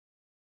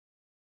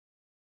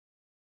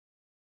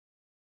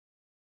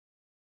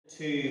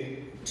To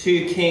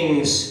 2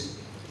 Kings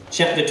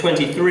chapter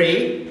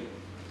 23,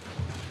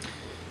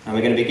 and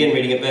we're going to begin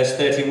reading at verse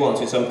 31,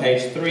 so it's on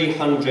page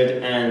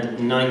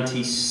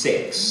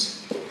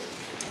 396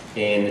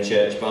 in the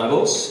church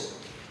Bibles,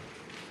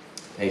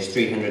 page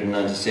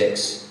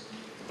 396.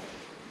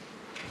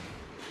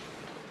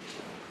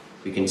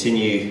 We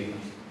continue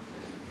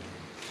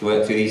to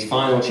work through these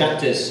final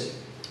chapters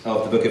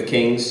of the book of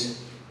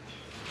Kings.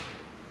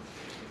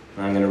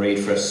 I'm going to read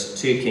for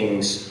us 2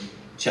 Kings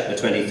chapter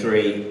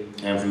 23,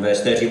 and from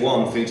verse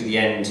 31 through to the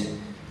end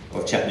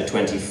of chapter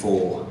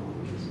 24.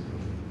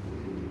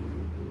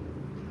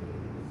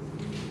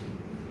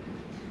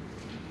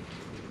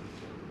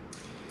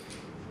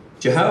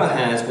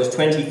 Jehoahaz was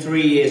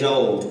 23 years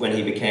old when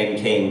he became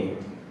king,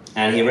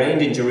 and he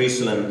reigned in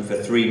Jerusalem for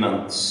 3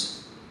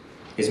 months.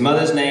 His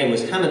mother's name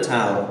was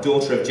Hamutal,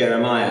 daughter of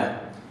Jeremiah.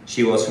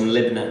 She was from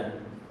Libnah.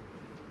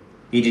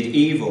 He did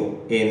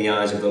evil in the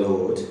eyes of the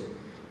Lord,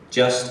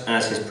 just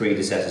as his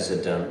predecessors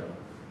had done.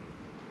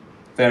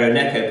 Pharaoh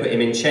Necho put him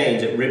in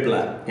chains at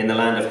Riblah in the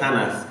land of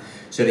Hamath,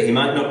 so that he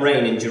might not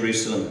reign in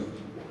Jerusalem.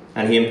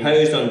 And he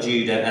imposed on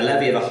Judah a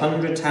levy of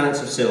 100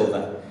 talents of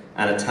silver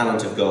and a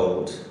talent of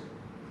gold.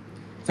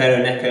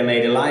 Pharaoh Necho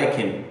made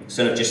Eliakim,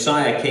 son of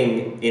Josiah,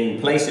 king in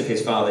place of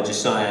his father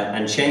Josiah,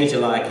 and changed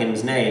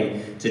Eliakim's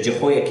name to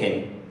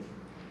Jehoiakim.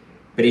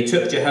 But he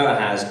took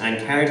Jehoahaz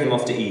and carried him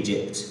off to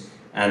Egypt,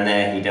 and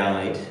there he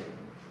died.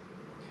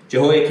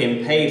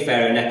 Jehoiakim paid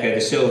Pharaoh Necho the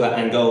silver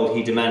and gold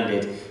he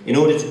demanded. In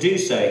order to do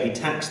so, he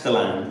taxed the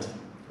land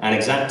and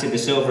exacted the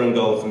silver and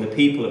gold from the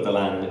people of the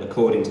land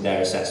according to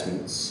their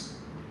assessments.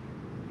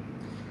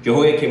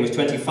 Jehoiakim was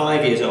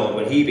 25 years old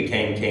when he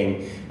became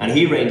king, and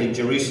he reigned in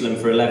Jerusalem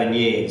for 11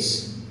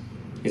 years.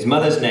 His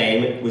mother's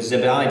name was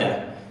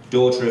Zebidah,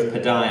 daughter of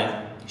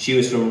Pedaiah. She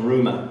was from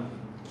Rumah,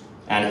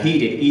 and he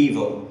did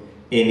evil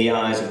in the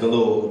eyes of the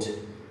Lord,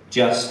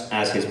 just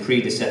as his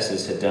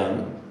predecessors had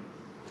done.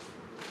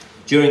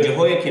 During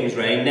Jehoiakim's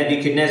reign,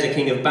 Nebuchadnezzar,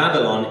 king of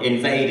Babylon,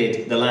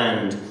 invaded the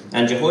land,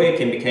 and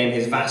Jehoiakim became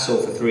his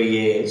vassal for 3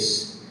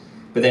 years.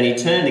 But then he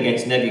turned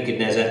against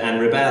Nebuchadnezzar and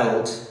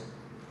rebelled.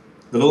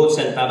 The Lord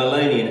sent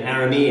Babylonian,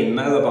 Aramean,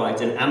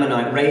 Moabite, and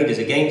Ammonite raiders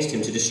against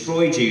him to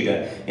destroy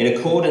Judah, in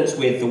accordance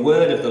with the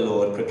word of the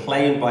Lord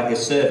proclaimed by his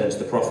servants,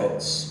 the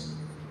prophets.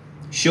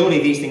 Surely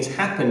these things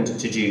happened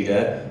to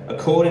Judah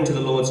according to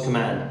the Lord's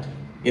command,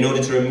 in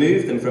order to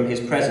remove them from his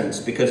presence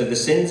because of the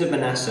sins of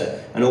Manasseh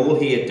and all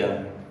he had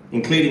done,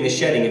 including the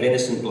shedding of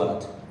innocent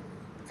blood.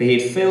 For he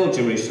had filled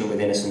Jerusalem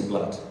with innocent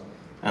blood,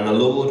 and the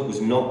Lord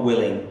was not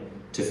willing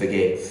to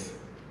forgive.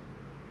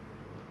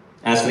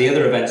 As for the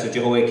other events of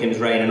Jehoiakim's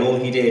reign and all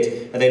he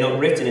did, are they not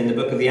written in the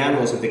book of the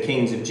annals of the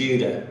kings of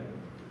Judah?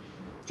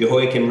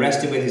 Jehoiakim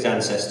rested with his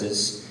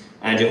ancestors,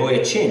 and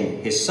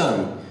Jehoiachin, his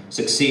son,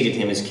 succeeded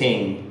him as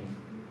king.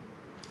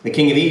 The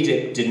king of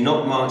Egypt did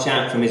not march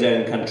out from his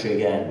own country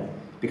again,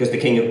 because the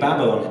king of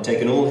Babylon had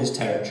taken all his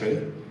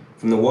territory,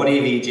 from the Wadi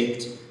of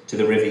Egypt to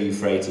the river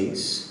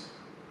Euphrates.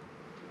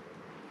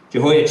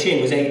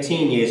 Jehoiachin was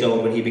 18 years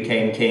old when he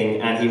became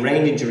king, and he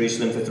reigned in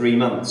Jerusalem for 3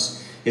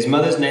 months. His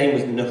mother's name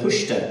was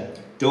Nehushta,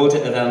 daughter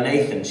of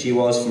Elnathan. She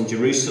was from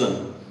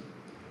Jerusalem.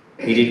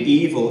 He did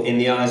evil in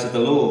the eyes of the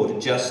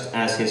Lord, just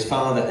as his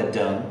father had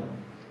done.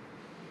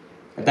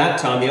 At that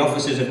time, the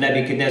officers of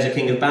Nebuchadnezzar,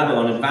 king of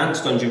Babylon,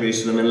 advanced on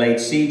Jerusalem and laid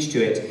siege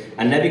to it,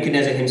 and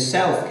Nebuchadnezzar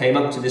himself came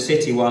up to the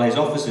city while his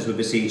officers were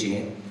besieging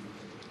it.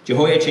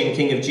 Jehoiachin,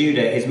 king of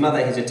Judah, his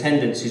mother, his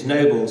attendants, his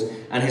nobles,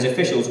 and his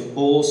officials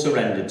all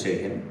surrendered to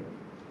him.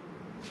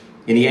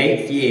 In the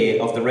 8th year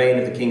of the reign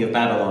of the king of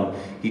Babylon,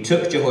 he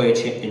took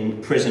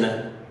Jehoiachin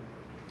prisoner.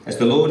 As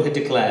the Lord had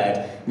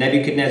declared,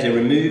 Nebuchadnezzar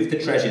removed the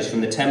treasures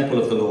from the temple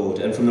of the Lord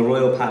and from the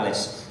royal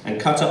palace, and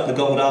cut up the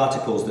gold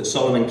articles that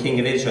Solomon, king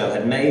of Israel,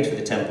 had made for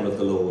the temple of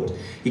the Lord.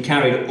 He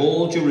carried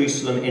all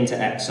Jerusalem into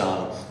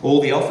exile,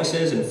 all the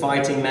officers and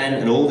fighting men,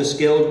 and all the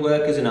skilled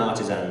workers and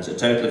artisans, a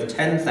total of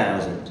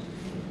 10,000.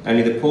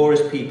 Only the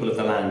poorest people of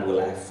the land were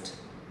left.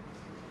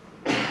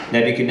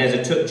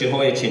 Nebuchadnezzar took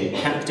Jehoiachin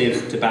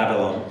captive to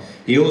Babylon.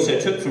 He also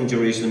took from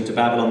Jerusalem to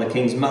Babylon the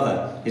king's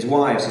mother, his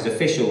wives, his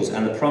officials,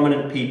 and the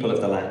prominent people of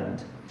the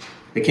land.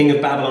 The king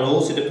of Babylon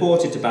also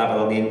deported to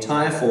Babylon the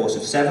entire force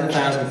of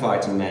 7,000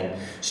 fighting men,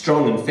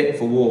 strong and fit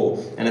for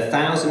war, and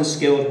 1,000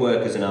 skilled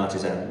workers and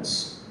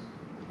artisans.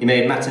 He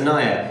made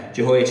Mattaniah,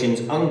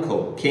 Jehoiachin's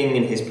uncle, king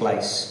in his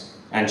place,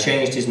 and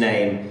changed his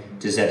name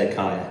to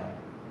Zedekiah.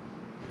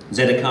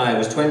 Zedekiah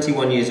was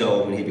 21 years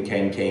old when he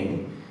became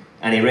king,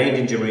 and he reigned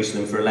in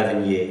Jerusalem for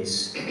 11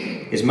 years.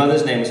 His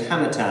mother's name was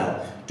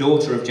Hamutal,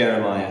 daughter of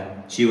Jeremiah.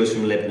 She was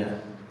from Libnah.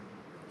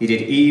 He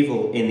did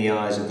evil in the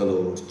eyes of the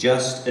Lord,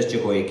 just as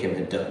Jehoiakim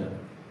had done.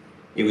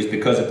 It was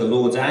because of the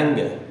Lord's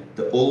anger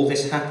that all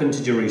this happened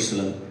to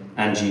Jerusalem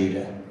and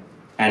Judah,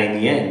 and in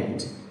the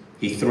end,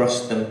 he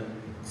thrust them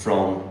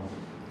from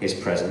his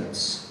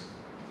presence.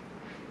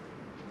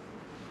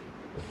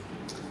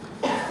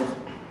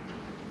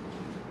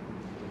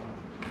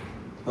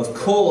 Of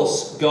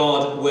course,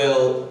 God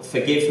will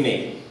forgive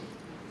me.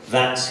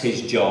 That's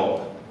his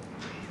job.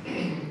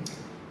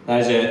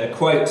 There's a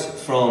quote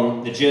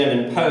from the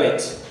German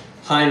poet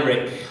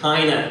Heinrich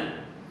Heine.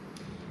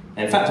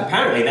 In fact,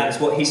 apparently that's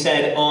what he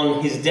said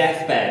on his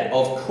deathbed.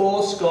 Of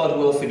course God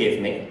will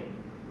forgive me.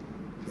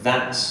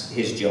 That's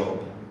his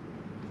job.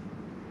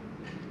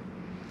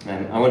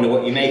 I wonder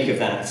what you make of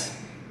that.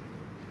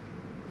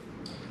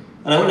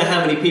 And I wonder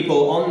how many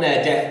people on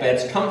their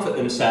deathbeds comfort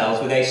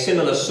themselves with a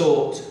similar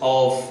sort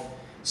of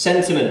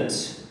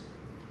sentiment,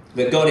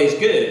 that God is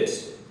good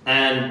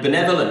and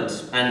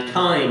benevolent and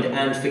kind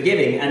and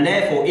forgiving, and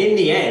therefore in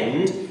the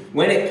end,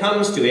 when it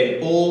comes to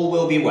it, all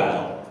will be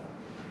well,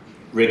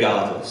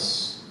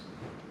 regardless.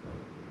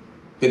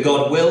 That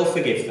God will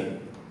forgive them,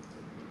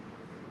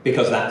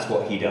 because that's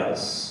what he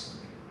does.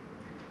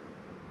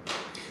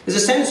 There's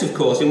a sense, of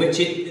course, in which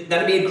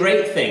that would be a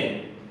great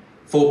thing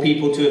for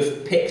people to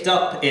have picked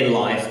up in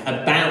life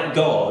about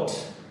God.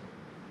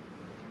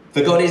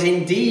 For God is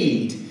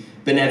indeed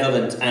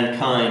benevolent and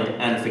kind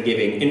and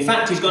forgiving. In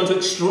fact, he's gone to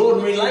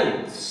extraordinary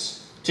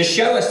lengths to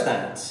show us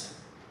that,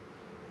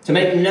 to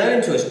make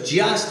known to us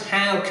just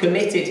how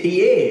committed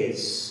he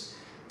is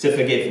to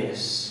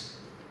forgiveness.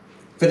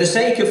 For the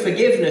sake of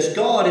forgiveness,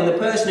 God, in the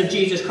person of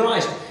Jesus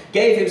Christ,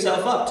 gave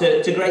himself up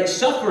to great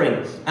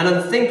suffering and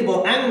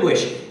unthinkable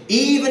anguish,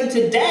 even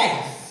to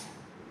death,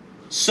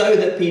 so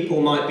that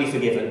people might be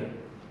forgiven.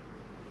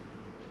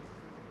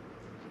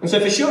 And so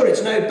for sure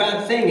it's no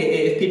bad thing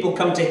if people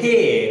come to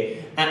hear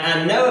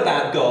and know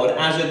about God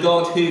as a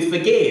God who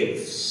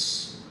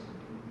forgives.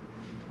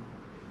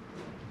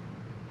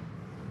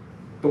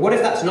 But what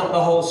if that's not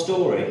the whole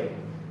story?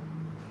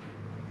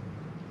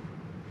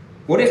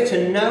 What if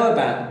to know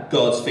about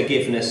God's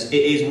forgiveness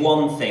is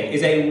one thing,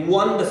 is a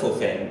wonderful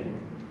thing,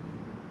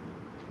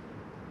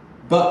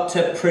 but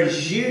to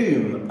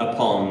presume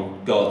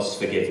upon God's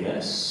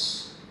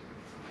forgiveness,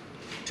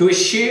 to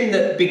assume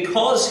that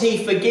because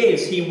he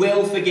forgives, he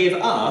will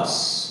forgive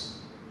us,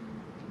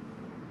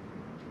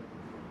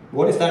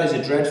 what if that is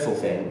a dreadful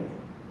thing?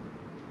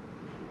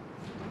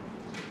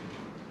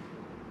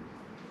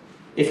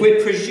 If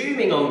we're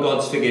presuming on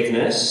God's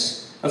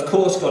forgiveness, of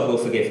course God will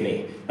forgive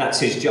me, that's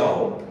his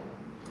job,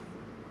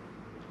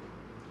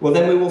 well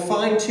then we will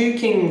find 2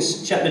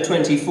 Kings chapter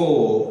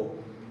 24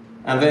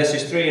 and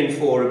verses 3 and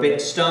 4 a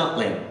bit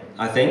startling,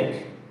 I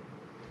think.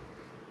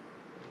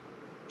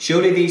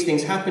 Surely these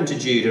things happened to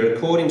Judah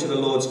according to the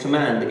Lord's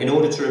command, in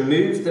order to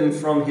remove them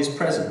from his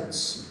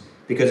presence,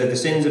 because of the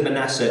sins of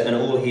Manasseh and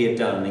all he had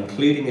done,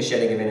 including the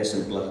shedding of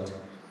innocent blood.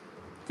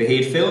 For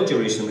he had filled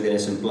Jerusalem with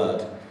innocent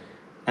blood,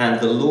 and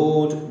the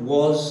Lord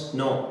was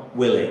not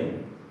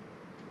willing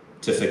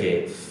to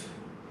forgive.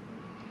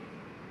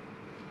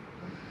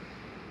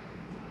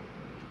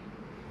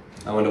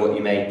 I wonder what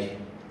you make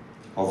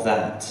of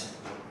that.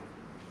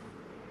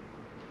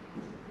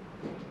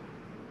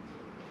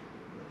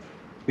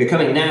 We're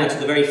coming now to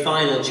the very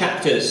final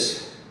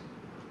chapters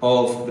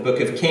of the book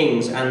of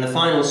Kings and the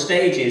final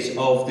stages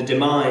of the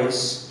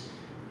demise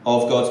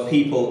of God's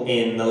people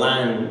in the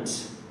land.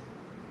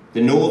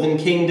 The northern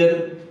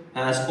kingdom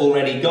has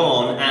already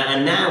gone,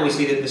 and now we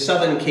see that the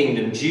southern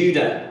kingdom,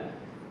 Judah,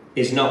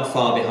 is not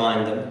far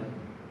behind them.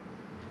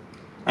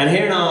 And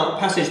here in our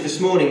passage this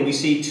morning, we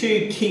see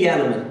 2 key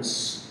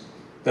elements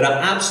that are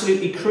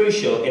absolutely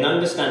crucial in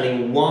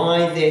understanding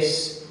why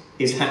this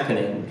is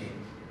happening.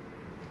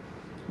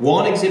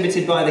 One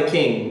exhibited by the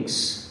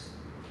kings,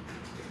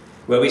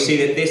 where we see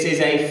that this is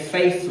a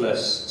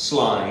faithless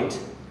slide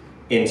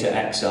into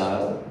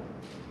exile.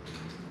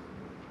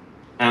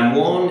 And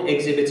one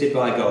exhibited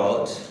by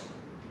God,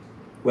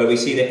 where we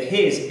see that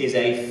his is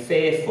a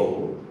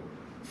fearful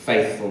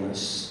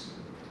faithfulness.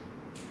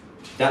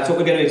 That's what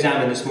we're going to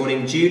examine this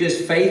morning.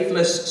 Judah's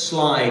faithless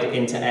slide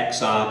into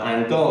exile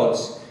and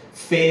God's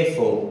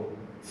fearful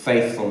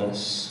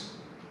faithfulness.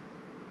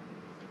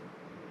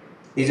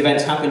 These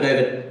events happened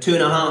over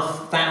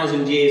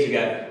 2,500 years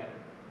ago,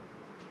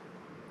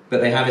 but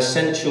they have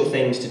essential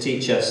things to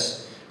teach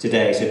us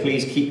today. So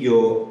please keep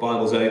your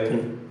Bibles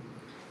open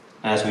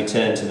as we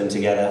turn to them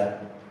together.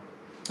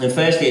 And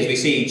firstly, as we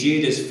see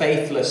Judah's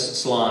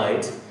faithless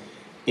slide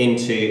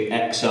into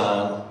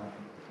exile.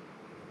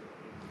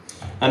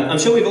 I'm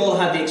sure we've all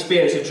had the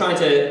experience of trying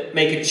to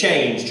make a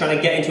change, trying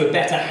to get into a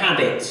better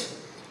habit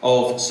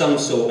of some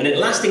sort, and it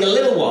lasting a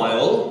little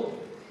while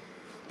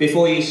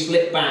before you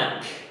slip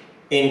back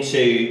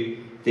into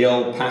the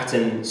old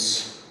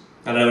patterns.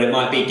 I don't know what it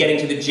might be, getting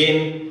to the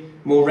gym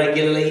more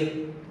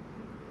regularly,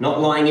 not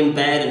lying in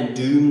bed and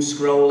doom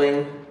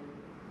scrolling,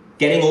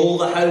 getting all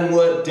the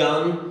homework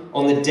done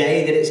on the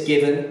day that it's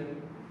given.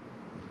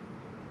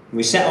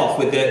 We set off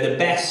with the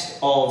best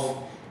of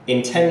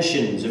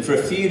intentions, and for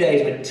a few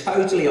days we're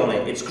totally on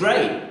it. It's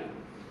great.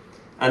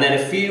 And then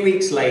a few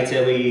weeks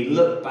later we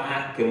look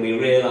back and we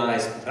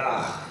realise,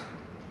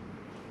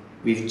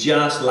 we've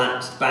just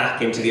lapsed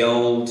back into the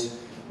old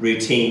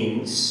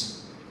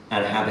routines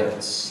and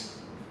habits.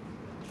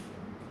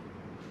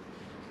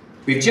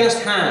 We've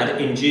just had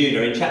in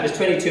Judah, in chapters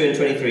 22 and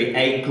 23,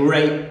 a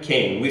great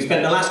king. We've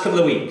spent the last couple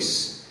of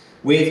weeks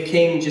with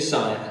King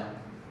Josiah.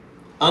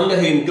 under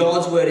whom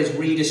God's word is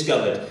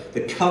rediscovered,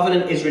 the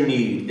covenant is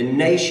renewed, the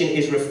nation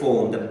is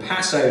reformed, the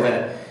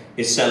Passover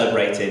is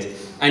celebrated.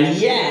 And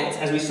yet,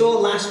 as we saw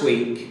last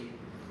week,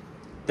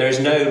 there is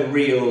no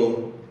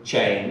real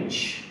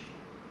change.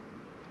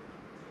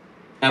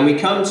 And we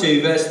come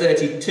to verse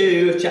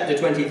 32 of chapter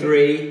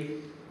 23,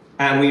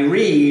 and we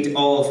read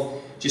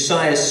of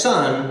Josiah's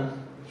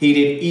son, he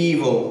did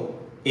evil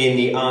in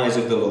the eyes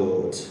of the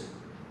Lord,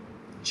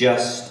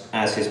 just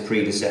as his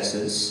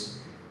predecessors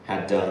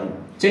had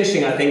done. It's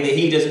interesting, I think, that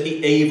he does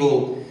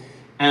evil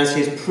as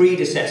his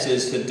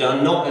predecessors had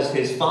done, not as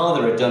his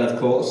father had done, of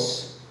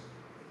course.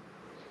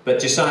 But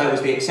Josiah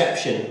was the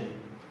exception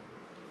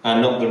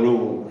and not the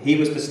rule. He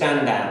was the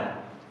standout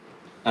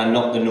and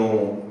not the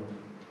norm.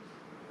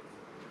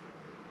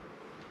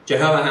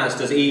 Jehoahaz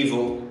does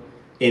evil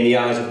in the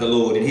eyes of the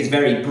Lord. In his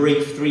very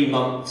brief 3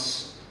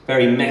 months,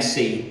 very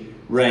messy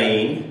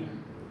reign,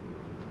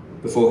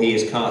 before he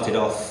is carted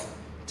off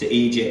to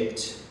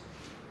Egypt.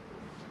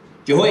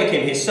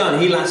 Jehoiakim, his son,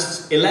 he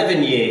lasts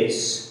 11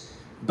 years,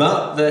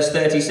 but, verse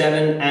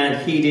 37,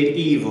 and he did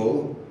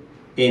evil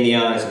in the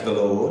eyes of the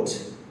Lord,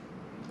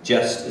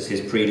 just as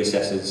his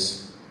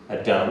predecessors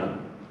had done.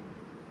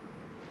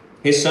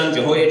 His son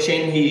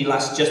Jehoiachin, he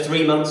lasts just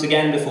 3 months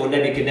again before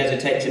Nebuchadnezzar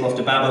takes him off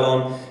to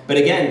Babylon. But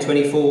again,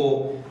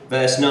 24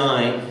 verse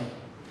 9,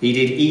 he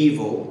did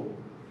evil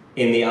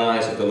in the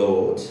eyes of the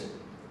Lord,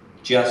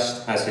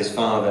 just as his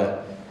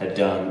father had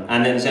done.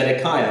 And then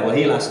Zedekiah, well,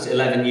 he lasts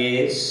 11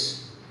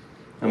 years.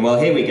 And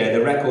well, here we go,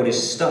 the record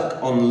is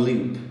stuck on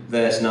loop.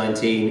 Verse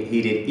 19,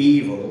 he did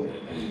evil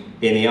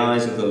in the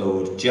eyes of the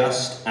Lord,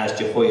 just as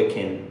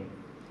Jehoiakim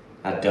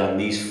had done.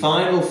 These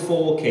final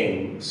 4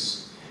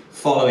 kings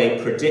follow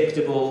a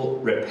predictable,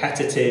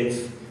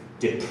 repetitive,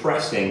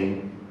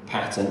 depressing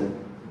pattern.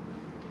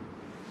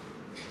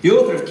 The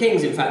author of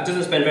Kings, in fact,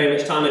 doesn't spend very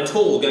much time at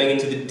all going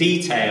into the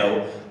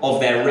detail of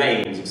their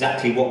reigns,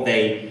 exactly what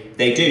they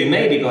do.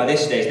 Maybe by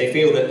this stage they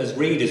feel that as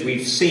readers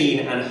we've seen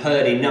and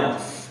heard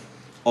enough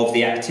of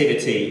the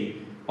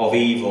activity of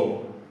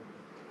evil.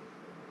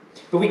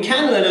 But we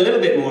can learn a little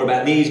bit more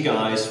about these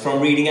guys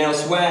from reading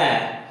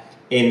elsewhere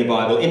in the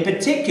Bible, in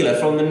particular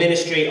from the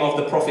ministry of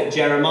the prophet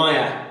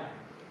Jeremiah.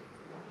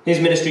 His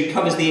ministry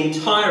covers the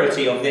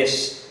entirety of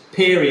this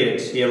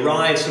period. He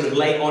arrives sort of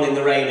late on in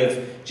the reign of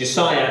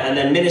Josiah and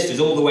then ministers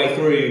all the way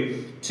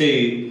through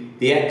to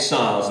the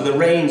exile. So the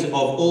reigns of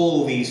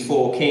all these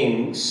 4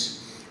 kings.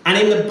 And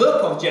in the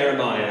book of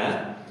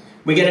Jeremiah,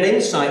 we get an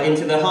insight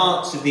into the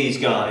hearts of these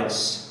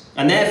guys,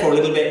 and therefore a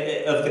little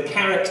bit of the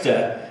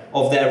character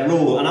of their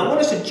rule. And I want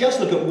us to just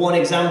look at one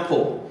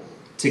example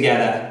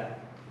together.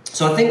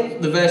 So I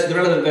think the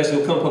relevant verse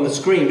will come up on the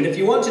screen, but if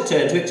you want to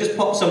turn to it, just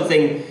pop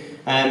something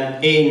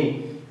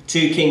in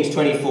 2 Kings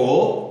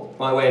 24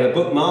 by way of a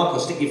bookmark, or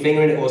stick your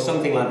finger in it or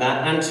something like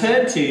that, and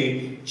turn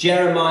to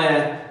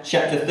Jeremiah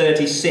chapter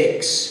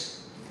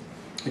 36,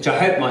 which I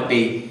hope might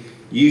be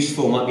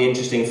useful, might be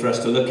interesting for us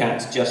to look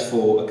at just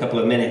for a couple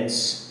of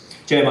minutes.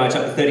 Jeremiah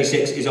chapter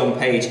 36 is on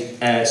page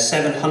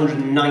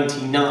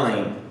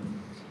 799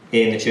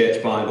 in the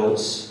church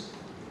Bibles.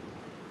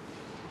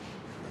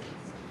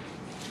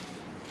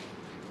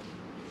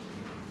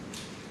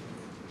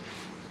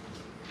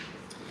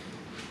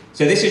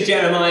 So this is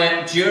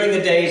Jeremiah during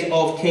the days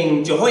of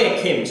King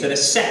Jehoiakim, so the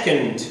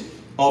second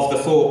of the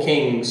 4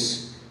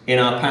 kings in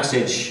our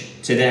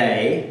passage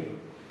today.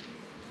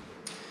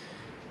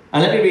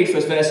 And let me read for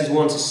us verses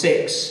 1 to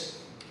 6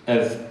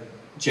 of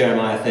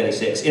Jeremiah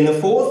 36. In the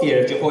 4th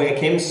year of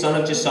Jehoiakim, son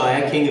of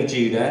Josiah, king of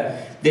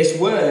Judah, this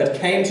word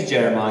came to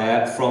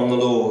Jeremiah from the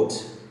Lord.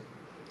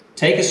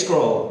 Take a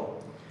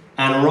scroll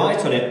and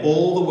write on it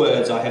all the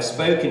words I have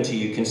spoken to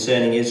you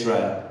concerning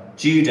Israel,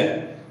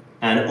 Judah,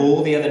 and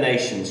all the other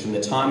nations from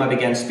the time I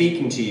began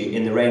speaking to you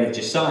in the reign of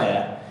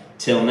Josiah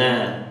till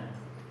now.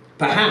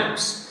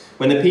 Perhaps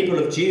when the people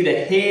of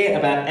Judah hear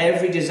about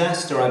every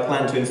disaster I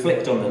plan to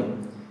inflict on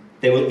them,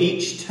 they will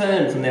each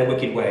turn from their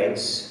wicked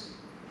ways.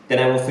 Then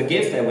I will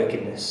forgive their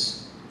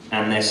wickedness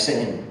and their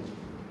sin.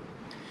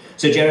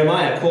 So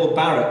Jeremiah called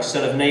Baruch,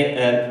 son of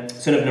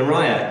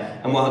Neriah,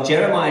 and while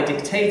Jeremiah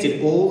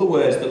dictated all the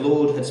words the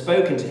Lord had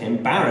spoken to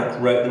him,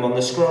 Baruch wrote them on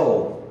the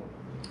scroll.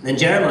 Then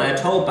Jeremiah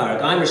told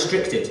Baruch, I'm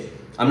restricted.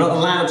 I'm not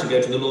allowed to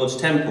go to the Lord's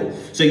temple.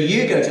 So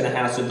you go to the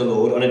house of the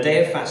Lord on a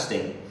day of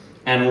fasting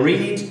and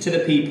read to the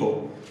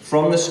people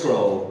from the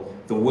scroll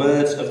the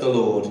words of the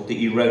Lord that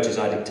you wrote as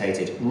I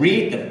dictated.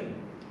 Read them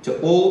to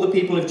all the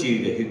people of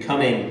Judah who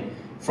come in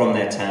from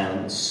their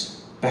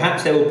towns.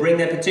 Perhaps they will bring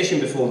their petition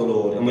before the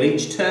Lord and will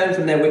each turn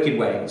from their wicked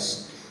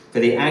ways, for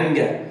the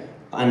anger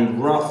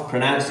and wrath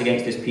pronounced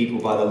against this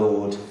people by the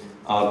Lord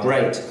are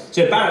great.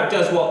 So Baruch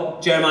does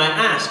what Jeremiah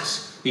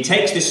asks. He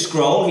takes this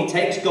scroll, he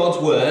takes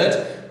God's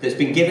word that's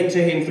been given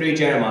to him through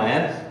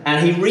Jeremiah,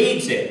 and he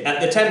reads it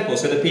at the temple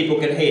so that people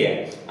can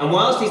hear. And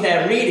whilst he's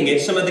there reading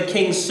it, some of the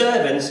king's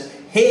servants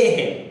hear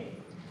him.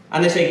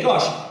 And they say,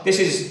 gosh, this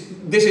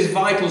is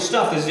vital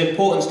stuff, this is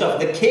important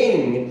stuff. The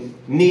king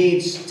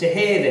needs to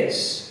hear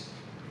this.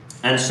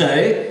 And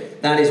so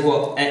that is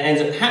what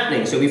ends up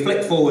happening. So we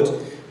flick forward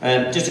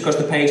just across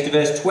the page to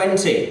verse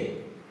 20.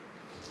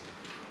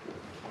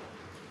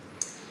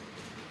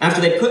 After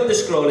they put the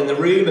scroll in the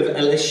room of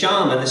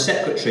Elishama the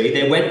secretary,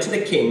 they went to the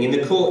king in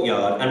the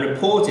courtyard and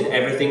reported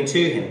everything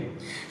to him.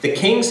 The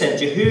king sent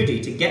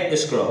Jehudi to get the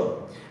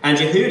scroll, and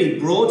Jehudi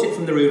brought it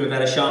from the room of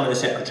Elishama the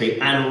secretary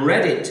and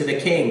read it to the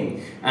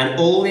king and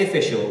all the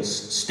officials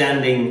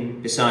standing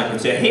beside him.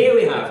 So here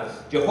we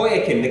have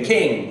Jehoiakim the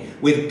king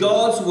with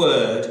God's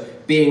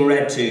word being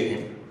read to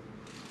him.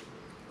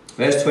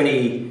 Verse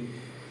 22.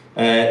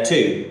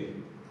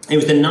 It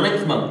was the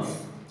 9th month,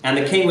 and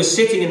the king was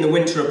sitting in the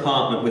winter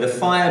apartment with a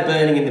fire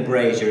burning in the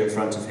brazier in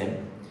front of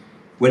him.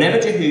 Whenever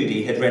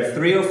Jehudi had read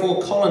 3 or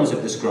 4 columns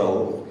of the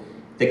scroll,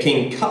 the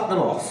king cut them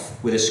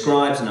off with a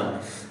scribe's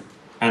knife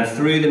and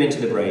threw them into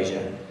the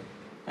brazier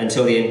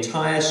until the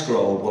entire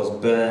scroll was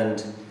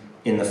burned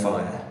in the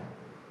fire.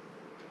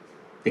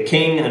 The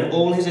king and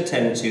all his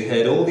attendants who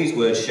heard all these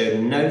words showed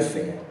no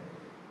fear,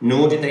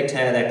 nor did they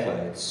tear their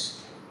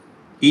clothes.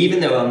 Even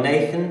though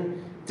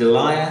Elnathan,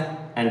 Delaiah,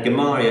 and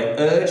Gemariah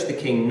urged the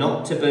king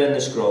not to burn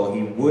the scroll,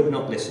 he would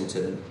not listen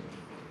to them.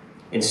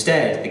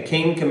 Instead, the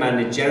king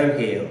commanded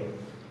Jerahmeel,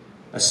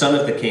 a son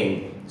of the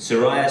king,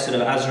 Sariah son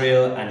of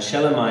Azriel, and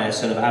Shelemiah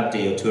son of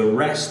Abdiel, to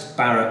arrest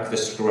Baruch the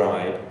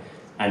scribe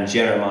and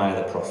Jeremiah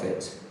the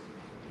prophet.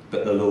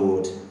 But the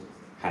Lord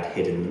had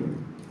hidden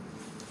them.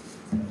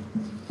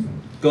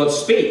 God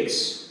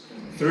speaks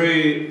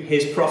through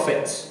his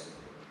prophet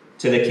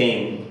to the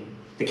king.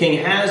 The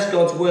king has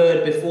God's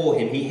word before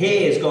him. He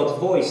hears God's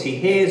voice. He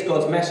hears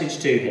God's message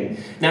to him.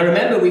 Now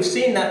remember, we've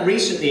seen that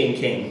recently in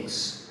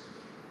Kings.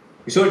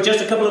 We saw it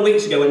just a couple of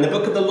weeks ago when the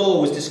book of the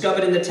law was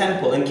discovered in the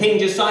temple and King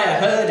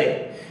Josiah heard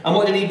it. And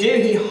what did he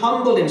do? He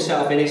humbled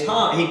himself in his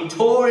heart. He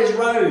tore his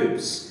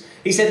robes.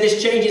 He said,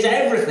 this changes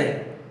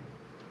everything.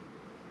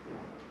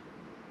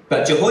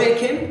 But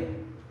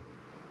Jehoiakim,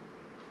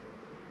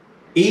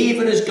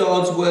 even as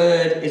God's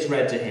word is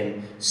read to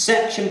him,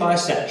 section by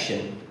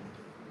section,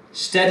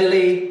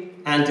 steadily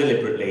and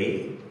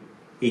deliberately,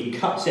 he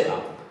cuts it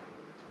up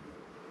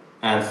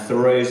and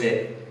throws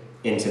it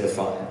into the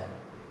fire.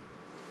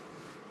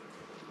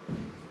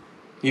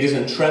 He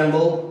doesn't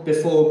tremble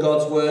before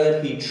God's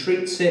word. He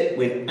treats it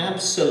with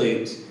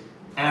absolute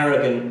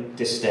arrogant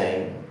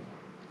disdain.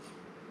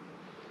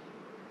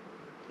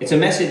 It's a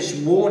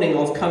message warning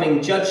of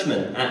coming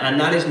judgment, and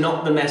that is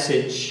not the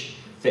message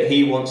that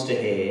he wants to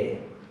hear.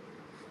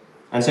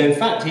 And so in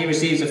fact he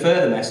receives a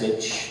further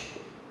message.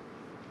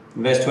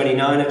 In verse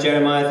 29 of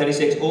Jeremiah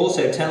 36,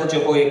 also tell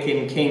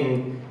Jehoiakim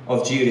king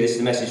of Judah, this is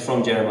the message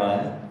from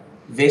Jeremiah,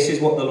 this is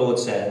what the Lord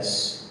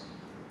says,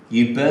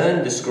 you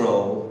burned the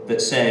scroll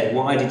that said,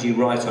 why did you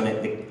write on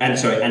it,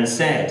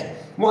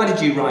 why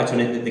did you write on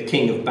it that the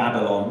king of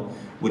Babylon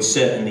would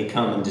certainly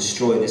come and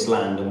destroy this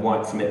land and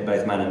wipe from it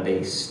both man and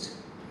beast?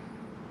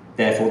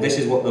 Therefore, this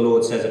is what the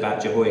Lord says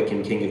about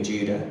Jehoiakim king of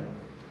Judah.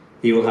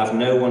 He will have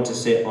no one to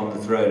sit on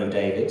the throne of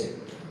David.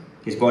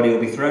 His body will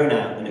be thrown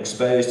out and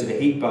exposed to the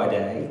heat by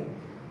day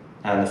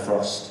and the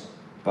frost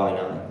by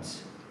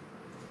night.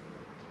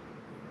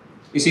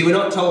 You see, we're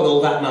not told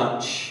all that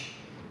much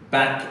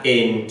back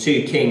in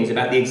 2 Kings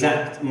about the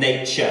exact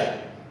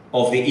nature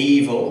of the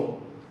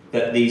evil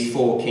that these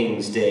 4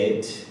 kings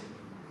did.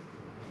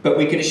 But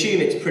we can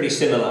assume it's pretty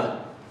similar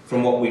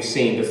from what we've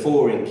seen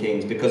before in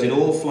Kings, because it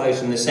all flows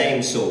from the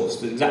same source.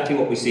 That's exactly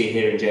what we see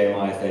here in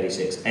Jeremiah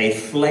 36. A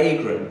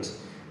flagrant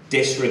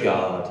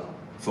disregard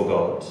for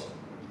God.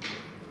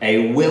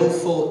 A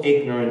willful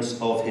ignorance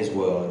of his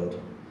word,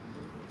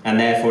 and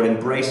therefore an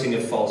embracing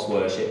of false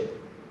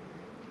worship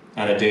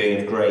and a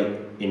doing of great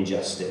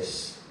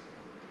injustice.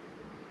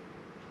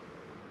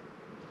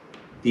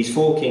 These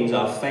 4 kings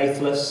are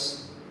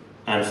faithless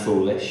and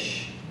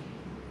foolish.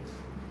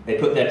 They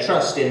put their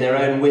trust in their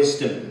own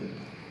wisdom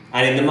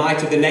and in the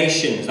might of the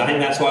nations. I think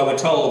that's why we're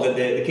told that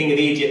the king of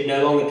Egypt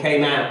no longer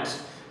came out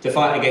to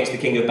fight against the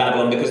king of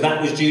Babylon, because that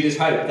was Judah's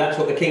hope. That's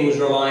what the king was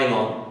relying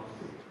on,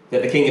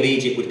 that the king of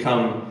Egypt would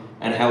come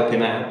and help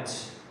him out.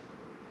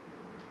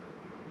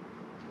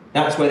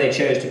 That's where they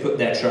chose to put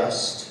their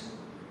trust,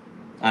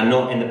 and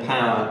not in the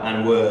power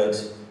and word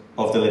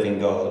of the living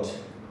God.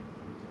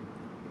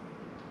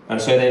 And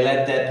so they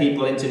led their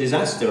people into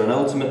disaster and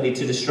ultimately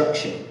to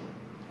destruction.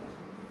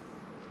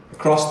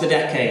 Across the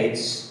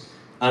decades,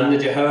 under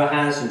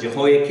Jehoahaz and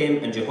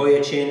Jehoiakim and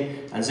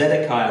Jehoiachin and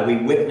Zedekiah, we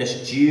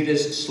witnessed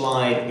Judah's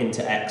slide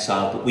into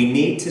exile. But we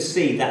need to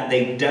see that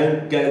they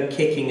don't go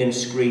kicking and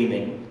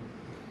screaming.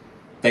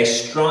 They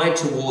stride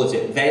towards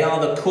it. They are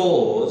the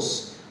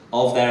cause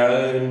of their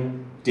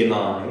own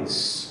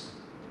demise.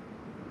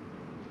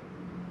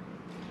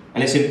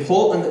 And it's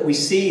important that we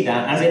see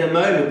that, as in a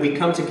moment we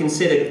come to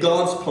consider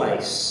God's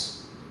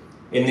place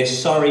in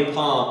this sorry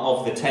part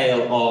of the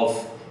tale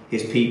of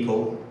his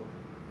people.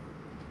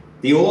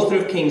 The author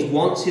of Kings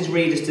wants his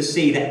readers to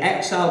see that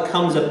exile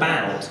comes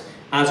about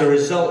as a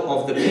result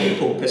of the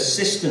people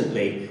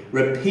persistently,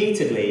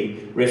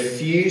 repeatedly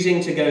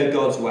refusing to go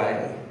God's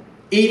way.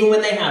 Even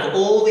when they have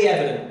all the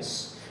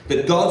evidence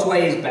that God's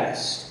way is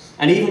best,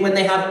 and even when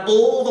they have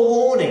all the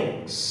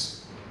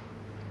warnings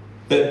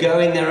that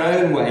going their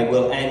own way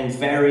will end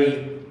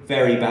very,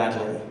 very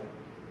badly.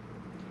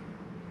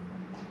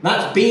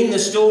 That's been the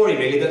story,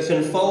 really, that's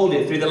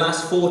unfolded through the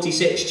last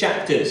 46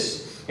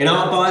 chapters. In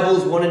our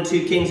Bibles, 1 and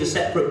 2 Kings are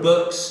separate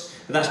books,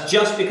 but that's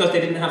just because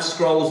they didn't have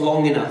scrolls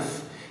long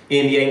enough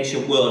in the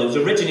ancient world. It was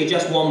originally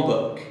just one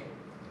book,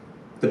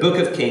 the Book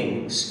of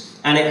Kings,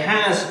 and it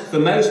has, for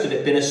most of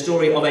it, been a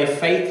story of a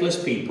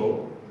faithless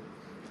people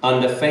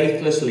under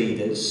faithless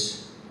leaders,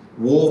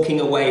 walking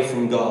away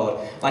from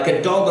God, like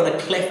a dog on a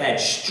cliff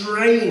edge,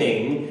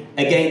 straining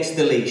against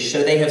the leash.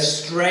 So they have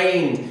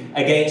strained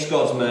against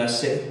God's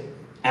mercy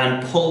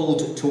and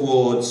pulled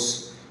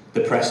towards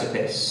the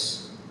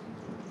precipice.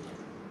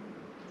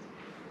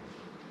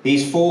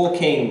 These 4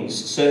 kings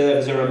serve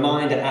as a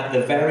reminder at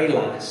the very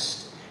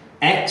last.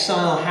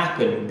 Exile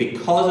happened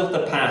because of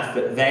the path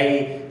that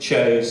they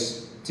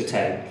chose to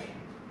take.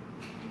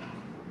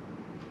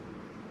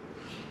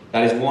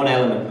 That is one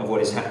element of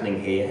what is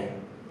happening here.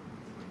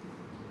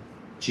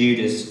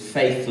 Judah's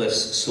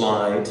faithless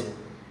slide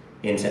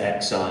into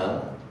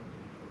exile.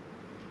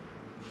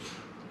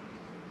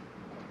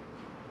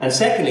 And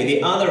secondly,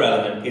 the other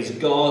element is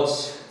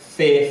God's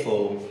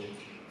fearful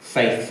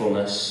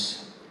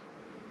faithfulness.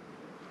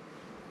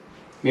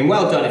 I mean,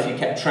 well done if you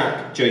kept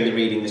track during the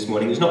reading this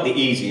morning. It was not the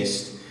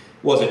easiest,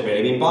 was it really?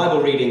 I mean,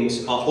 Bible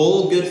readings are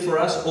all good for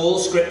us. All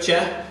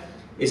scripture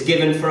is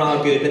given for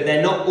our good, but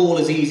they're not all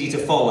as easy to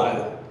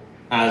follow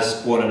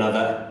as one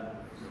another.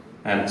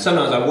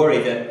 Sometimes I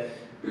worry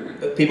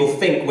that people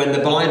think when the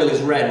Bible is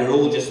read, we're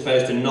all just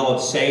supposed to nod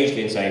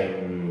sagely and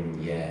say,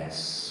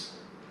 yes.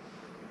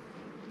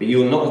 But you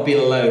will not have been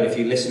alone if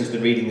you listened to the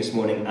reading this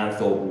morning and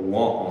thought,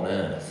 what on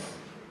earth?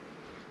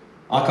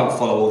 I can't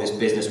follow all this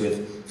business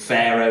with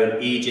Pharaoh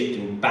and Egypt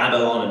and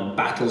Babylon and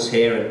battles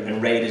here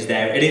and raiders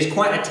there. It is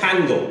quite a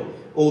tangle,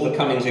 all the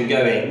comings and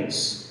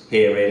goings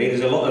here, really.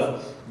 There's a lot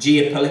of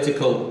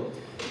geopolitical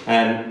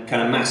kind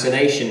of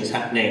machinations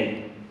happening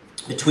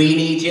between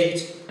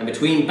Egypt and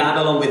between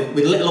Babylon, with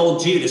little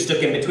old Judah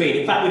stuck in between.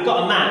 In fact, we've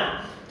got a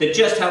map that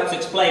just helps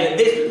explain at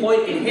this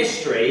point in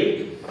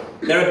history,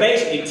 there are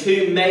basically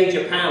 2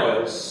 major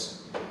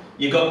powers.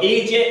 You've got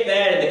Egypt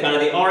there in the kind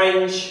of the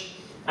orange,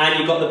 and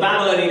you've got the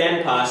Babylonian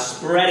Empire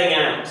spreading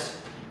out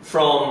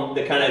from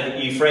the kind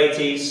of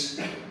Euphrates,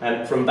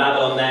 from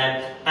Babylon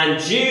there, and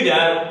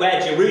Judah,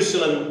 where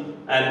Jerusalem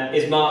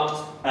is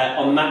marked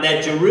on the map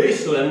there.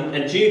 Jerusalem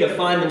and Judah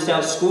find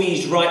themselves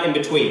squeezed right in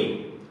between.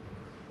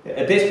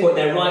 At this point,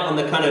 they're right on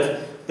the kind of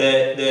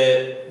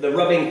the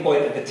rubbing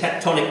point of the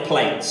tectonic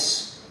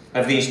plates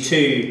of these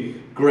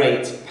 2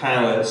 great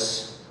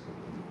powers.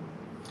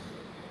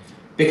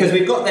 Because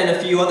we've got then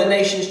a few other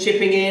nations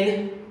chipping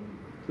in.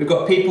 We've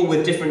got people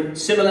with different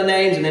similar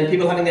names, and then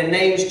people having their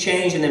names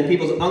changed, and then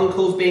people's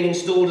uncles being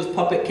installed as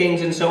puppet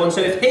kings and so on.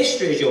 So if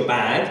history is your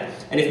bag,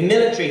 and if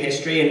military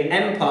history and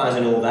empires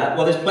and all that,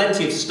 well, there's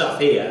plenty of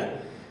stuff here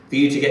for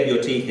you to get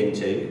your teeth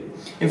into.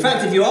 In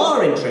fact, if you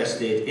are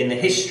interested in the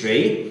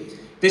history,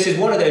 this is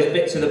one of those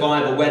bits of the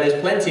Bible where there's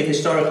plenty of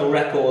historical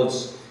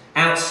records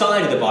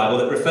outside of the Bible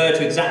that refer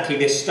to exactly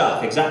this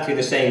stuff, exactly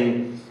the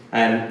same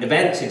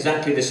events,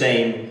 exactly the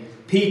same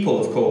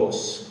people, of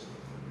course.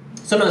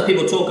 Sometimes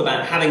people talk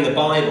about having the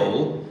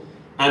Bible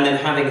and then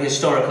having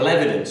historical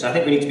evidence. I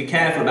think we need to be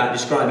careful about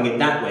describing it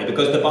that way,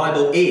 because the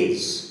Bible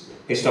is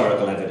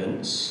historical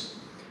evidence.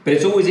 But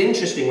it's always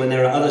interesting when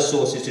there are other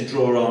sources to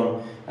draw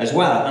on as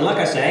well. And like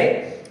I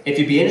say, if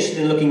you'd be interested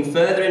in looking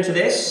further into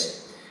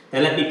this,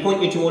 then let me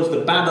point you towards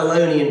the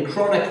Babylonian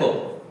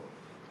Chronicle.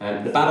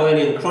 The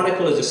Babylonian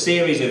Chronicle is a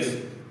series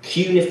of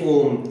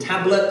cuneiform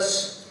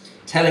tablets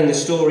telling the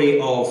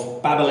story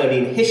of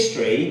Babylonian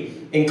history,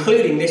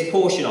 including this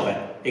portion of it,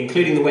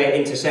 including the way it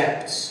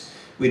intersects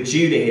with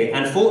Judah here.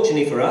 And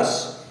fortunately for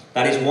us,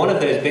 that is one of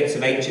those bits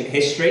of ancient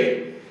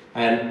history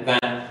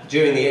that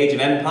during the Age of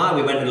Empire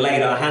we went and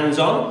laid our hands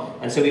on,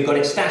 and so we've got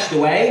it stashed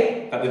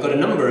away. In fact, we've got a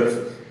number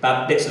of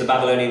bits of the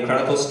Babylonian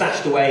Chronicle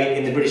stashed away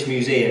in the British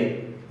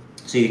Museum,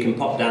 so you can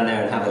pop down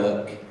there and have a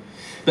look.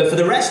 But for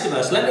the rest of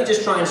us, let me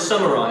just try and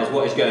summarise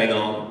what is going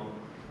on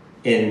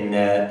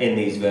in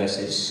these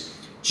verses.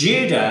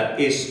 Judah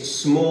is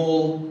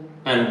small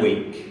and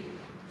weak.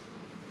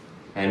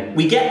 And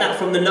we get that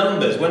from the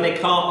numbers. When they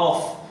cart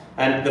off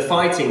the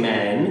fighting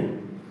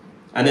men,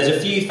 and there's a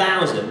few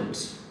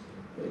thousand,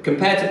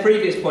 compared to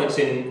previous points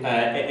in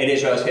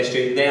Israel's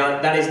history,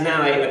 that is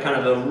now a kind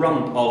of a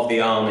rump of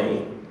the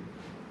army.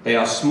 They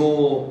are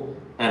small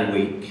and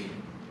weak.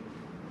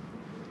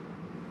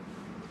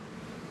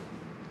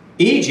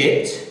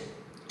 Egypt,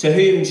 to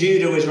whom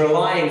Judah was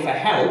relying for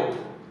help,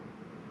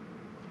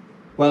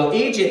 well,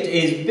 Egypt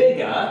is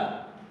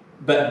bigger,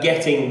 but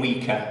getting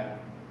weaker.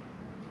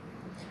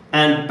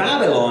 And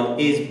Babylon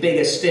is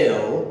bigger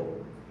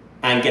still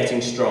and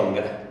getting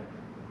stronger.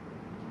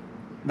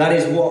 That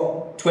is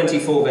what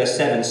 24 verse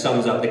 7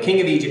 sums up. The king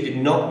of Egypt did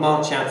not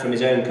march out from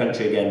his own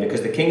country again,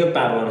 because the king of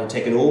Babylon had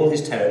taken all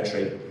his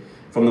territory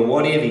from the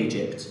Wadi of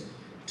Egypt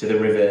to the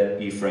river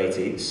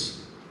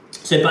Euphrates.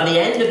 So by the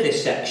end of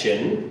this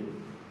section,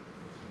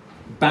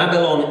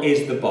 Babylon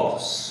is the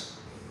boss.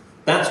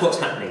 That's what's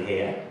happening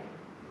here.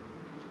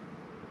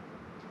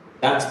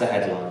 That's the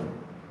headline.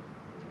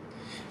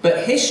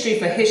 But history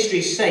for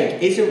history's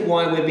sake isn't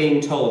why we're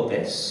being told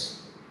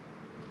this.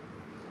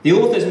 The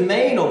author's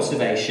main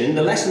observation,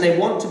 the lesson they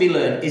want to be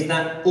learned, is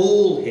that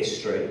all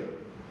history,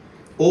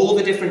 all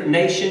the different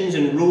nations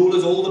and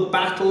rulers, all the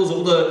battles,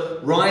 all the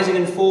rising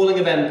and falling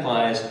of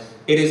empires,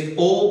 it is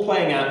all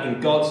playing out in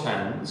God's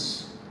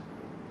hands,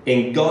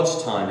 in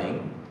God's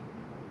timing,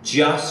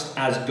 just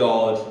as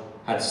God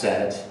had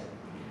said.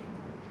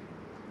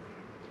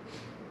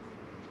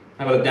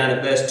 Have a look down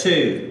at verse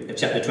 2 of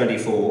chapter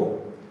 24.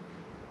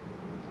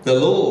 The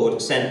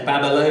Lord sent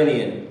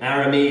Babylonian,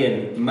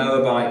 Aramean,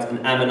 Moabite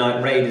and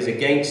Ammonite raiders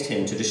against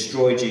him to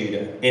destroy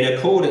Judah, in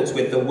accordance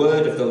with the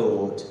word of the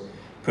Lord,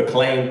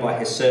 proclaimed by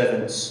his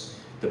servants,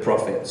 the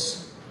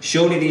prophets.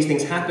 Surely these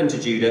things happened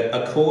to Judah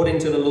according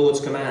to the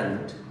Lord's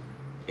command,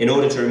 in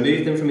order to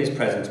remove them from his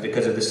presence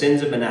because of the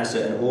sins of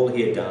Manasseh and all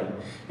he had done,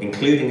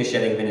 including the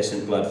shedding of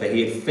innocent blood. For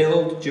he had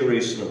filled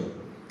Jerusalem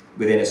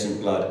with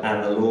innocent blood,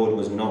 and the Lord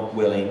was not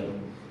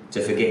willing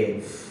to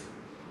forgive.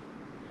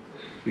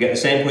 We get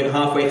the same point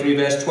halfway through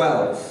verse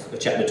 12 of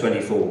chapter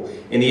 24.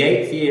 In the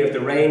 8th year of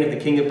the reign of the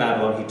king of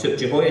Babylon, he took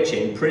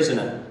Jehoiachin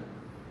prisoner.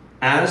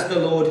 As the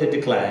Lord had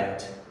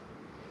declared,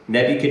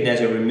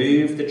 Nebuchadnezzar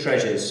removed the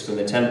treasures from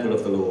the temple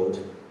of the Lord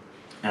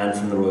and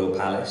from the royal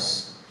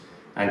palace,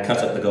 and cut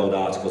up the gold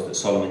articles that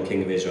Solomon,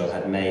 king of Israel,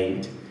 had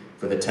made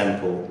for the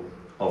temple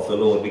of the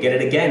Lord. We get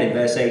it again in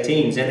verse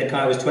 18.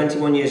 Zedekiah was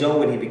 21 years old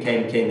when he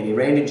became king, and he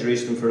reigned in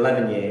Jerusalem for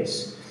 11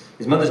 years.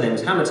 His mother's name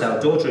was Hamutal,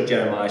 daughter of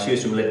Jeremiah. She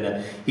was from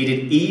Libnah. He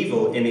did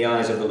evil in the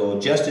eyes of the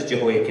Lord, just as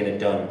Jehoiakim had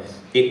done.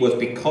 It was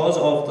because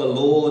of the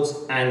Lord's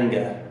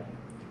anger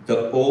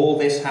that all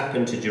this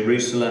happened to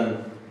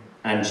Jerusalem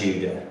and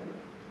Judah.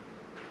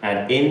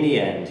 And in the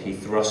end, he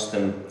thrust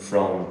them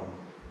from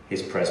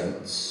his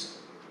presence.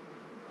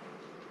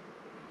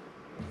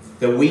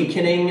 The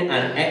weakening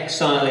and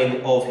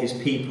exiling of his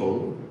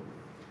people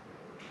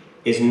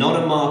is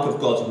not a mark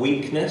of God's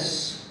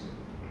weakness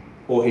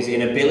or his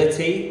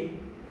inability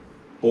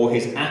or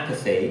his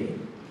apathy.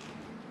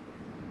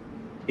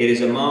 It is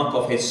a mark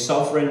of his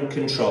sovereign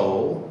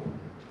control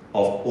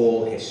of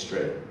all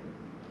history.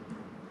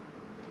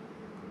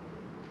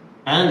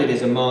 And it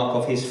is a mark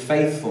of his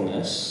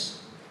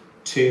faithfulness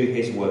to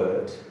his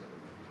word.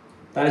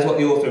 That is what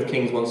the author of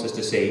Kings wants us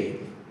to see.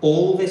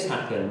 All this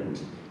happened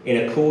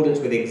in accordance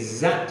with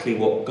exactly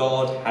what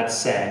God had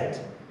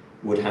said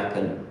would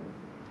happen.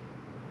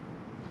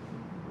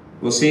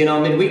 We'll see in our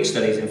midweek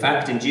studies, in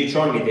fact, in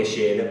Deuteronomy this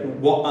year, that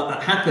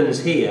what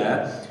happens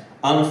here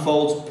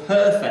unfolds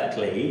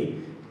perfectly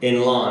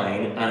in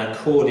line and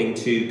according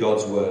to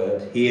God's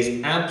word. He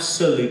is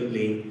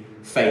absolutely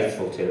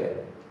faithful to it.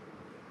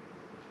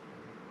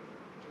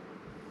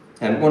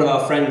 One of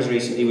our friends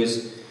recently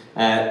was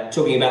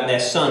talking about their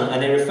son,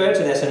 and they referred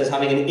to their son as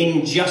having an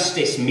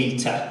injustice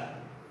meter,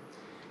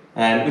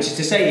 which is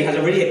to say he has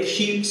a really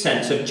acute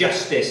sense of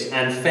justice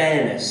and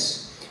fairness.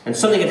 And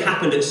something had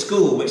happened at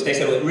school which they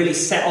said it really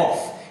set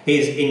off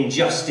his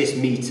injustice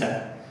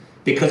meter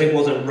because it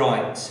wasn't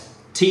right.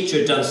 Teacher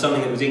had done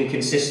something that was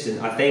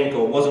inconsistent, I think,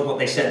 or wasn't what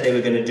they said they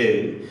were going to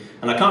do.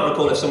 And I can't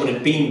recall if someone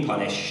had been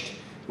punished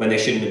when they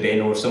shouldn't have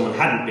been, or if someone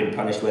hadn't been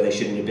punished where they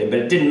shouldn't have been, but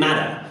it didn't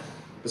matter.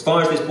 As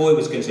far as this boy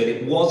was concerned,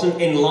 it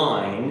wasn't in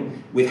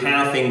line with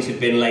how things had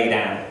been laid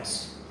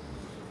out.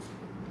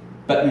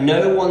 But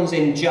no one's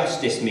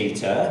injustice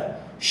meter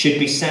should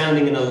be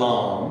sounding an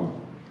alarm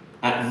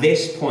at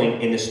this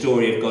point in the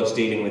story of God's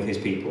dealing with his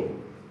people.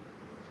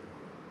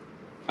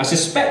 I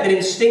suspect that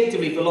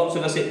instinctively for lots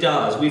of us it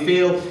does. We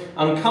feel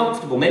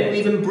uncomfortable, maybe we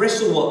even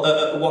bristle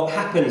at what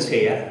happens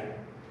here.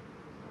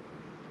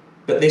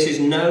 But this is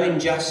no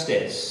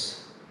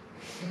injustice.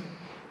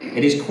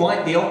 It is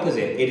quite the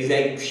opposite. It is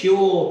a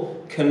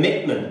pure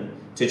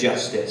commitment to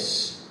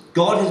justice.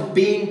 God has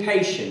been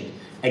patient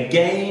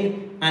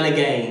again and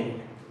again.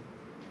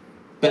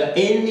 But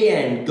in the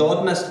end,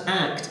 God must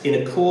act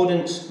in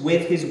accordance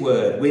with his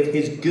word, with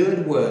his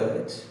good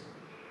word,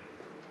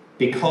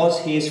 because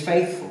he is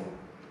faithful.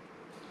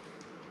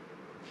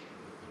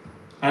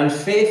 And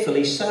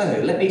fearfully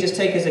so. Let me just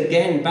take us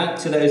again back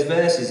to those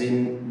verses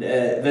in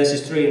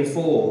verses 3 and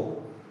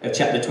 4 of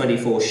chapter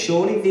 24.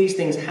 Surely these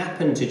things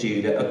happened to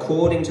Judah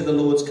according to the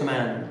Lord's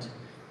command,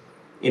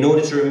 in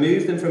order to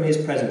remove them from his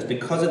presence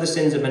because of the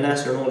sins of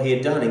Manasseh and all he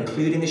had done,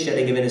 including the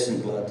shedding of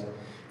innocent blood.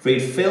 For he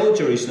had filled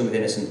Jerusalem with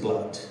innocent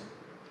blood.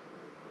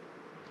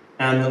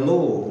 And the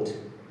Lord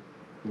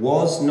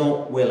was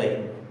not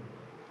willing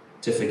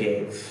to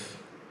forgive.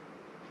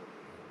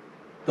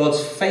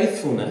 God's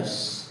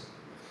faithfulness,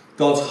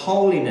 God's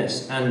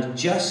holiness and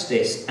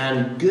justice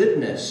and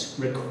goodness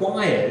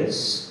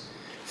requires,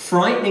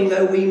 frightening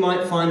though we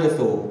might find the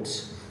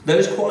thought,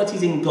 those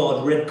qualities in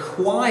God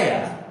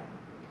require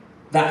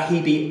that he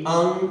be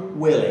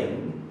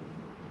unwilling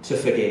to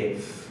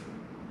forgive.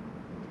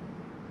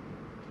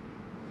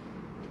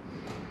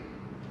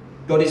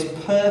 God is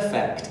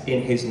perfect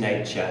in his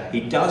nature. He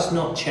does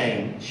not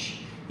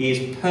change. He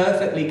is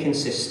perfectly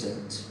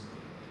consistent.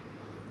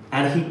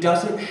 And he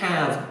doesn't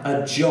have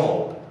a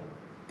job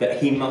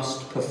that he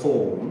must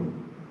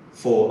perform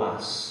for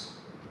us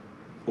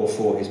or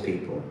for his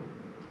people.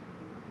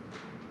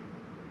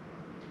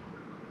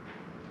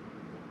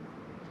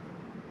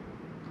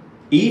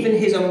 Even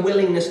his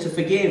unwillingness to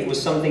forgive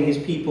was something his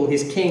people,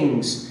 his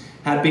kings,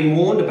 had been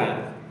warned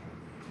about.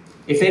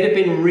 If they'd have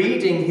been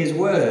reading his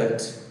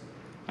word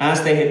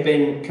as they had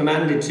been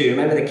commanded to,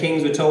 remember the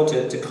kings were told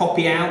to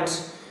copy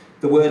out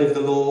the word of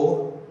the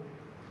law.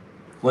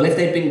 Well, if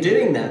they'd been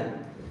doing that,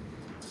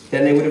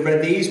 then they would have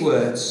read these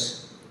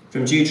words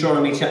from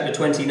Deuteronomy chapter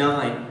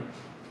 29.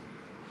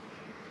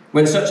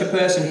 When such a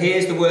person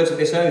hears the words of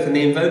this oath and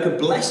they invoke a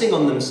blessing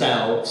on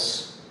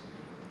themselves,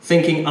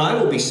 thinking, I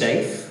will be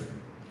safe,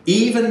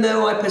 even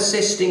though I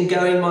persist in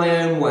going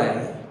my own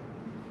way,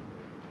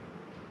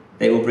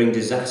 they will bring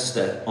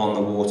disaster on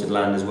the watered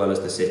land as well as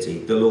the city.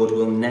 The Lord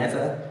will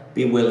never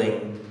be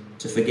willing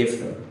to forgive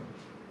them.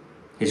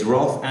 His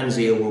wrath and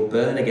zeal will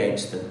burn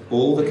against them.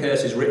 All the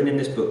curses written in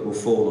this book will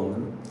fall on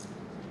them,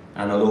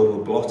 and the Lord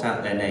will blot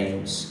out their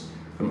names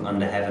from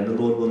under heaven. The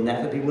Lord will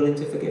never be willing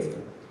to forgive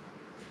them.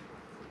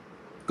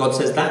 God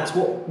says that's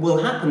what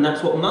will happen,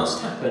 that's what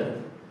must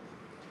happen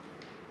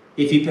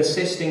if you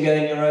persist in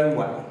going your own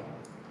way.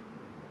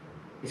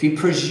 If you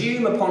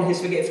presume upon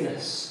his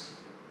forgiveness.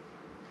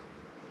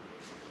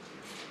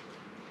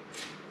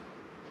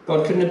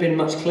 God couldn't have been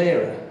much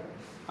clearer,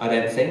 I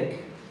don't think.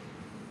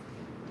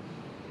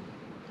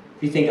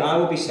 If you think, I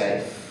will be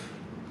safe.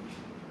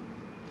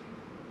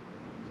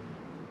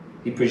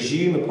 If you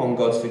presume upon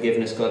God's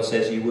forgiveness, God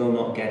says you will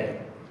not get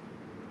it.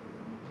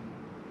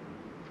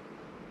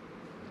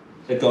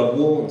 So God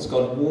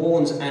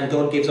warns, and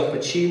God gives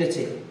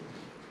opportunity.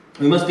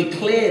 We must be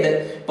clear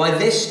that by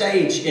this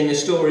stage in the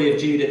story of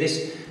Judah,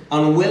 this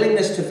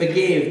unwillingness to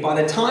forgive,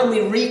 by the time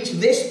we reach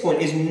this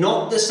point, is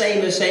not the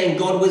same as saying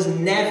God was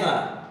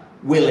never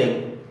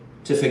willing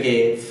to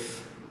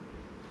forgive.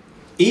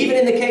 Even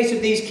in the case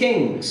of these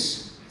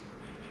kings.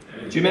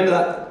 Do you remember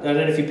that? I don't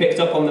know if you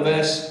picked up on the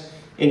verse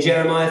in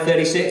Jeremiah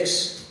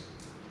 36.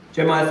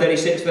 Jeremiah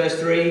 36 verse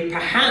 3.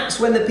 Perhaps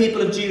when the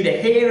people of Judah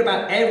hear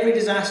about every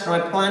disaster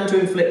I plan to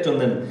inflict on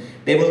them,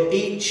 they will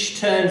each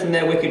turn from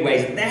their wicked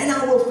ways. Then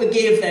I will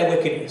forgive their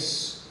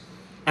wickedness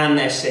and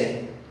their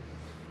sin.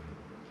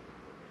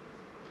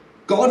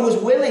 God was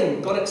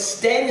willing. God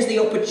extends the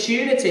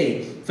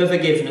opportunity for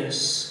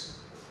forgiveness.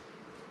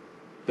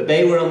 But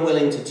they were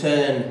unwilling to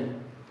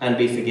turn and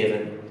be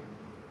forgiven.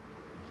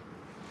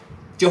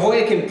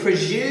 Jehoiakim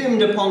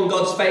presumed upon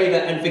God's favour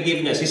and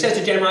forgiveness. He says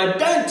to Jeremiah,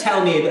 don't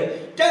tell me,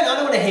 I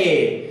don't want to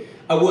hear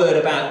a word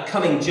about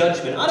coming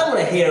judgment. I don't want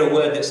to hear a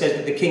word that says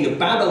that the king of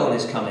Babylon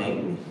is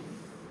coming.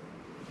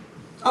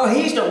 Oh,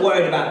 he's not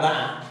worried about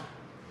that.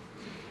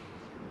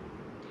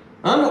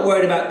 I'm not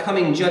worried about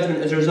coming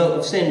judgment as a result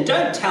of sin.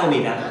 Don't tell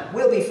me that.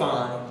 We'll be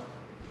fine.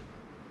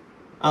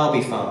 I'll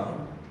be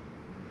fine.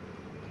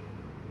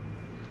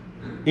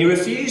 He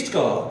refused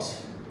God.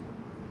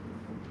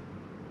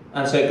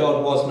 And so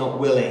God was not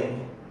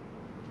willing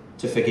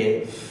to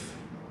forgive.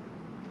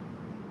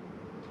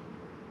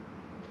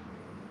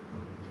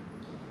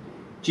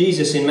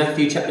 Jesus in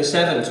Matthew chapter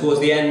 7, towards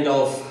the end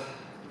of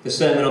the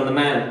Sermon on the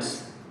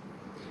Mount,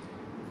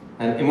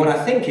 and in what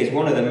I think is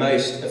one of the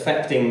most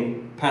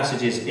affecting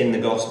passages in the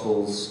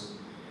Gospels,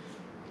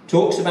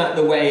 talks about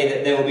the way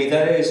that there will be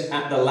those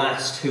at the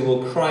last who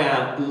will cry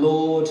out,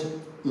 Lord,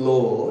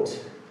 Lord.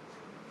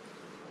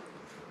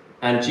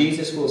 And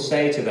Jesus will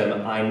say to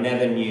them, I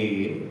never knew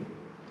you.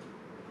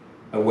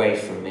 Away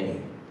from me.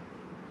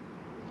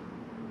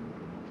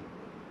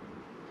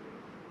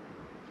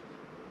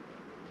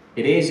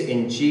 It is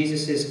in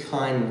Jesus'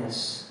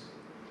 kindness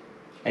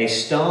a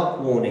stark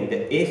warning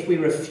that if we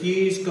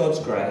refuse God's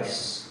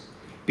grace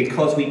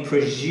because we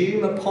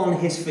presume upon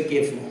his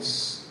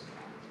forgiveness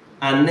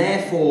and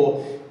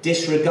therefore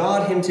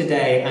disregard him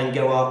today and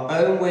go our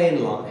own way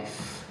in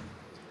life,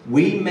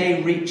 we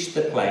may reach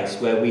the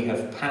place where we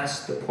have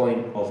passed the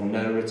point of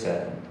no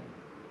return.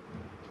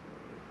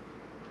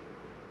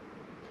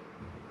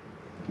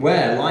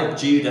 Where, like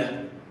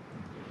Judah,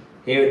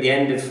 here at the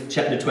end of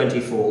chapter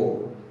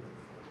 24,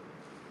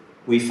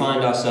 we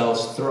find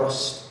ourselves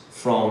thrust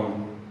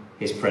from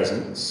his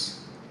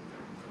presence.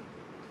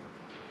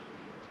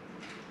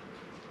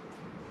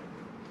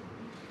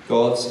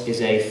 God's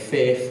is a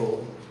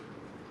fearful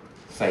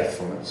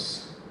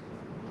faithfulness.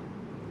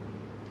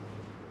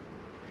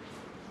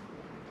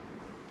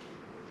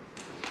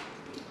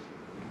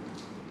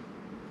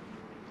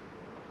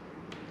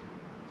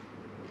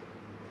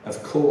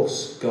 Of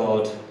course,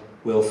 God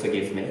will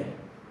forgive me.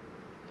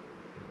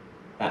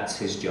 That's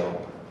his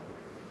job.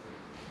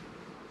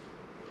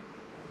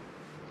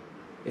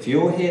 If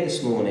you're here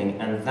this morning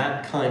and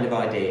that kind of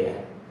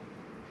idea,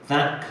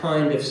 that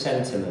kind of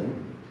sentiment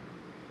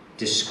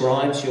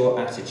describes your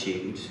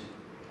attitude,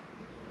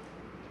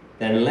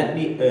 then let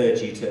me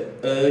urge you to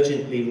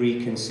urgently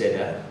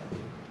reconsider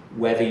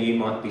whether you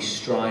might be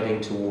striding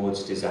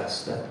towards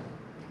disaster.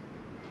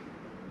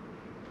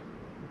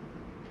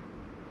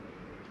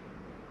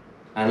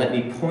 And let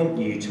me point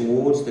you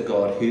towards the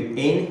God who,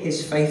 in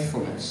his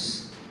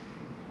faithfulness,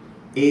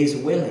 is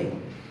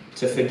willing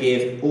to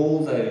forgive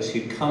all those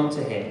who come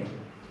to him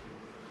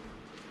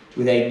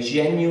with a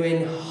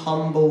genuine,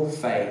 humble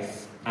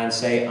faith and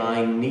say,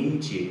 I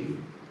need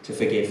you to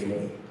forgive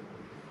me.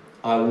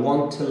 I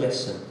want to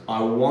listen.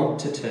 I want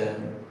to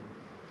turn.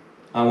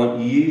 I want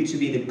you to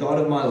be the God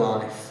of my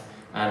life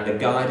and the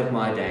guide of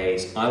my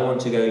days. I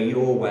want to go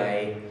your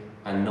way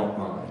and not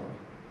mine.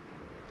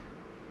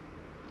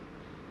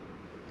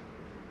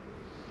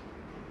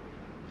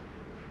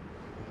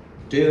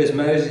 Do as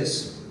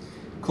Moses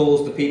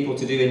calls the people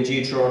to do in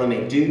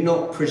Deuteronomy. Do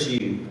not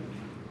presume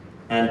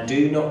and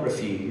do not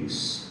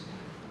refuse,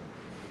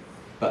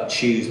 but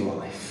choose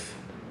life.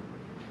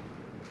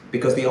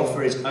 Because the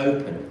offer is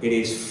open, it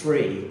is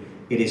free,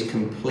 it is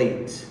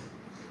complete.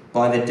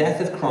 By the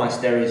death of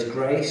Christ there is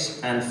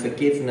grace and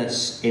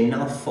forgiveness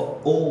enough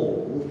for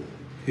all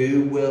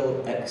who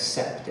will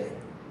accept it,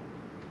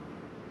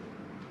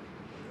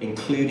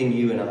 including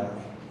you and I.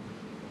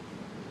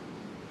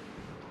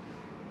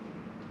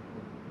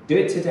 Do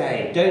it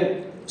today.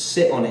 Don't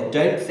sit on it.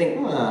 Don't think,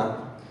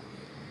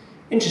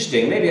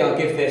 interesting, maybe I'll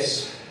give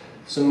this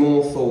some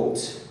more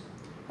thought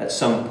at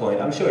some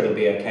point. I'm sure it'll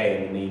be okay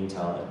in the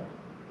meantime.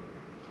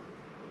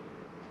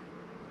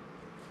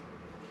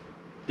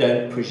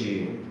 Don't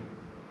presume.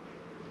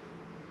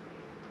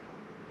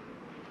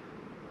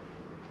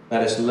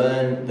 Let us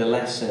learn the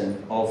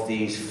lesson of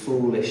these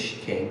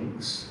foolish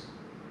kings.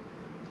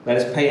 Let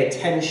us pay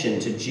attention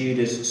to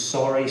Judah's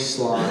sorry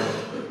slide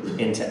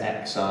into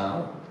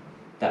exile,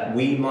 that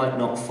we might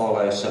not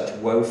follow such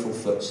woeful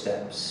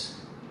footsteps.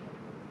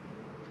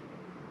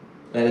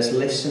 Let us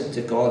listen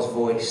to God's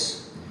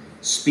voice,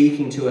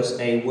 speaking to us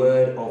a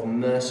word of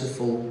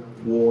merciful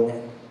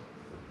warning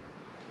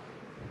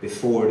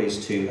before it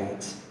is too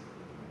late.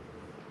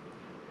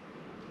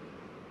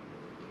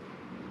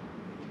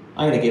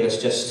 I'm going to give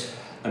us just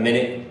a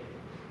minute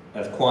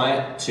of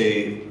quiet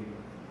to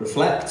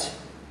reflect,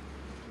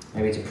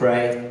 maybe to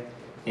pray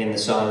in the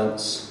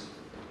silence,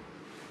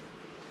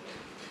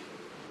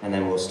 and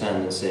then we'll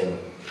stand and sing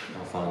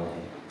our final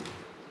hymn.